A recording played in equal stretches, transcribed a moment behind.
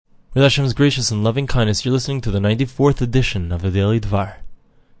With Hashem's gracious and loving kindness, you're listening to the 94th edition of the Daily Dvar.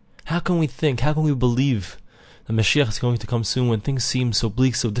 How can we believe that Mashiach is going to come soon when things seem so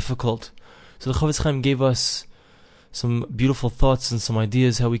bleak, so difficult? So the Chofetz Chaim gave us some beautiful thoughts and some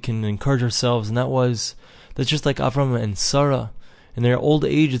ideas how we can encourage ourselves, and that was that just like Avram and Sarah, in their old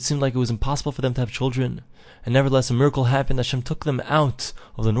age it seemed like it was impossible for them to have children, and nevertheless a miracle happened. Hashem took them out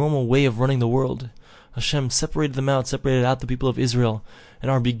of the normal way of running the world. Hashem separated out the people of Israel, and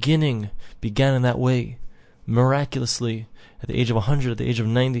our beginning began in that way. Miraculously, at the age of 100, at the age of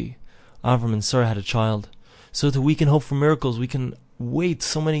 90, Avram and Sarah had a child. So that we can hope for miracles, we can wait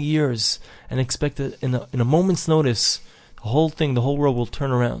so many years and expect that in a moment's notice, the whole world will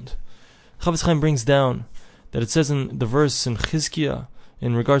turn around. Chofetz Chaim brings down that it says in the verse in Chizkiah,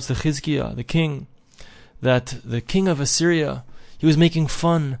 in regards to Chizkiah, the king, that the king of Assyria, he was making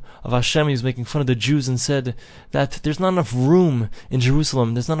fun of Hashem, he was making fun of the Jews, and said that there's not enough room in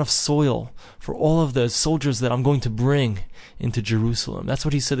Jerusalem, there's not enough soil for all of the soldiers that I'm going to bring into Jerusalem. That's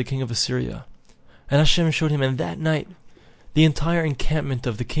what he said, the king of Assyria. And Hashem showed him, and that night, the entire encampment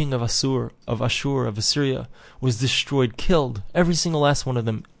of the king of Ashur, of Assyria, was destroyed, killed, every single last one of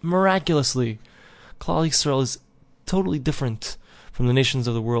them, miraculously. Klal Yisrael is totally different from the nations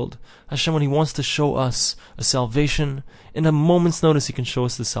of the world. Hashem, when He wants to show us a salvation, in a moment's notice He can show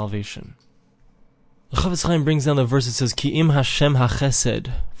us the salvation. The Chofetz Chaim brings down the verse that says, Ki im Hashem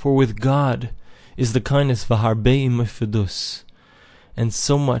hachesed, for with God is the kindness, v'harbei im fidus, and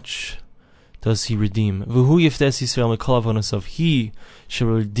so much does He redeem. V'hu yiftes Yisrael mikol avonosav, He shall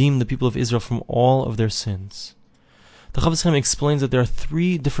redeem the people of Israel from all of their sins. The Chofetz Chaim explains that there are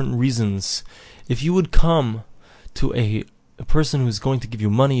three different reasons. If you would come to a person who's going to give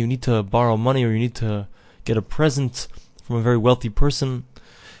you money, you need to borrow money, or you need to get a present from a very wealthy person.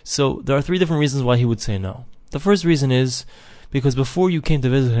 So there are three different reasons why he would say no. The first reason is because before you came to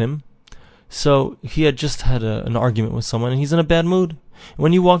visit him, so he had just had an argument with someone and he's in a bad mood.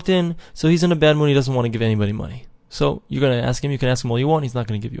 When you walked in, so he's in a bad mood, he doesn't want to give anybody money. So you're going to ask him, you can ask him all you want, he's not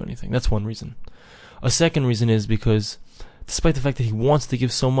going to give you anything. That's one reason. A second reason is because despite the fact that he wants to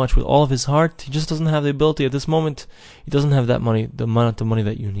give so much with all of his heart, he just doesn't have the ability at this moment. He doesn't have that money, the amount of money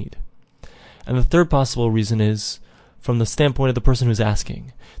that you need. And the third possible reason is from the standpoint of the person who's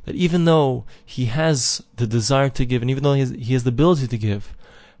asking, that even though he has the desire to give, and even though he has the ability to give,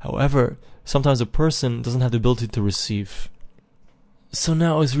 however, sometimes a person doesn't have the ability to receive. So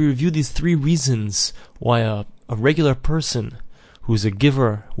now, as we review these three reasons why a regular person who's a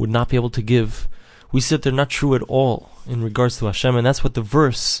giver would not be able to give, we said they're not true at all in regards to Hashem, and that's what the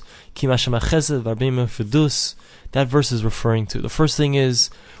verse, Ki Hashem hachesed v'harbei im fidus, that verse is referring to. The first thing is,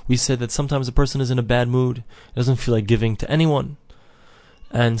 we said that sometimes a person is in a bad mood, doesn't feel like giving to anyone.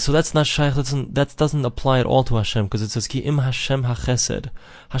 And so that's not shaykh, that doesn't apply at all to Hashem, because it says, Ki im Hashem hachesed.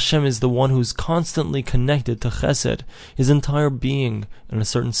 Hashem is the one who's constantly connected to chesed. His entire being, in a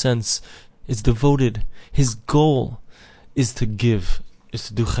certain sense, is devoted. His goal is to give, is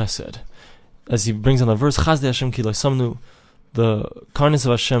to do chesed. As he brings on the verse, Chasdei Hashem ki lo samnu, the kindness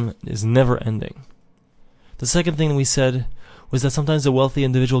of Hashem is never ending. The second thing we said was that sometimes a wealthy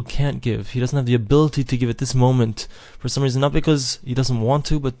individual can't give. He doesn't have the ability to give at this moment for some reason, not because he doesn't want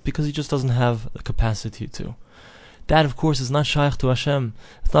to, but because he just doesn't have the capacity to. That, of course, is not shaykh to Hashem.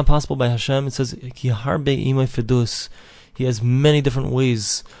 It's not possible by Hashem. It says, Ki harbei im fidus. He has many different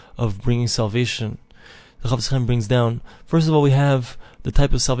ways of bringing salvation. The Chofetz Chaim brings down, first of all, we have the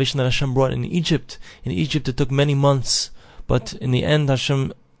type of salvation that Hashem brought in Egypt. In Egypt it took many months, but in the end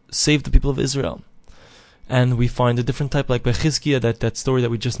Hashem saved the people of Israel. And we find a different type, like by Chizkiah, that story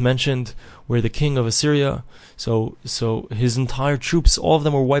that we just mentioned, where the king of Assyria, so his entire troops, all of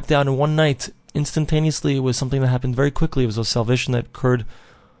them were wiped out in one night, instantaneously. It was something that happened very quickly. It was a salvation that occurred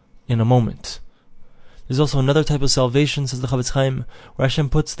in a moment. There's also another type of salvation, says the Chofetz Chaim, where Hashem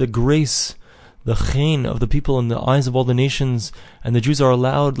puts the grace, the chen of the people in the eyes of all the nations, and the Jews are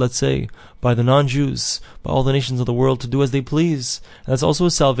allowed, let's say, by the non-Jews, by all the nations of the world, to do as they please. And that's also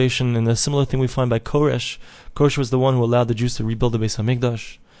a salvation, and a similar thing we find by Koresh. Koresh was the one who allowed the Jews to rebuild the Beis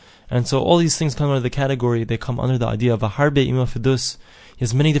HaMikdash. And so all these things come under the category, they come under the idea of v'harbei im fidus. He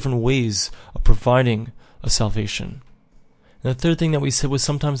has many different ways of providing a salvation. And the third thing that we said was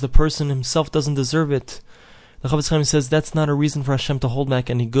sometimes the person himself doesn't deserve it. The Chofetz Chaim says that's not a reason for Hashem to hold back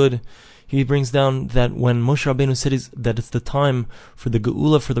any good. He brings down that when Moshe Rabbeinu said that it's the time for the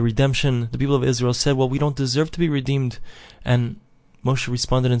Geula, for the redemption, the people of Israel said, well, we don't deserve to be redeemed. And Moshe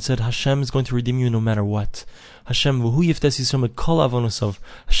responded and said, Hashem is going to redeem you no matter what. Hashem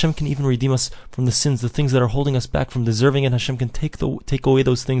can even redeem us from the sins, the things that are holding us back from deserving it. Hashem can take away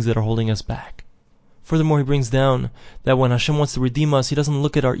those things that are holding us back. Furthermore, he brings down that when Hashem wants to redeem us, He doesn't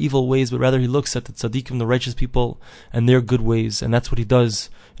look at our evil ways, but rather He looks at the tzaddikim, the righteous people, and their good ways, and that's what He does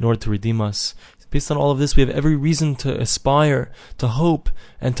in order to redeem us. Based on all of this, we have every reason to aspire, to hope,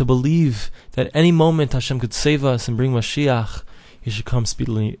 and to believe that any moment Hashem could save us and bring Mashiach. He should come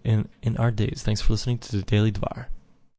speedily in our days. Thanks for listening to the Daily Dvar.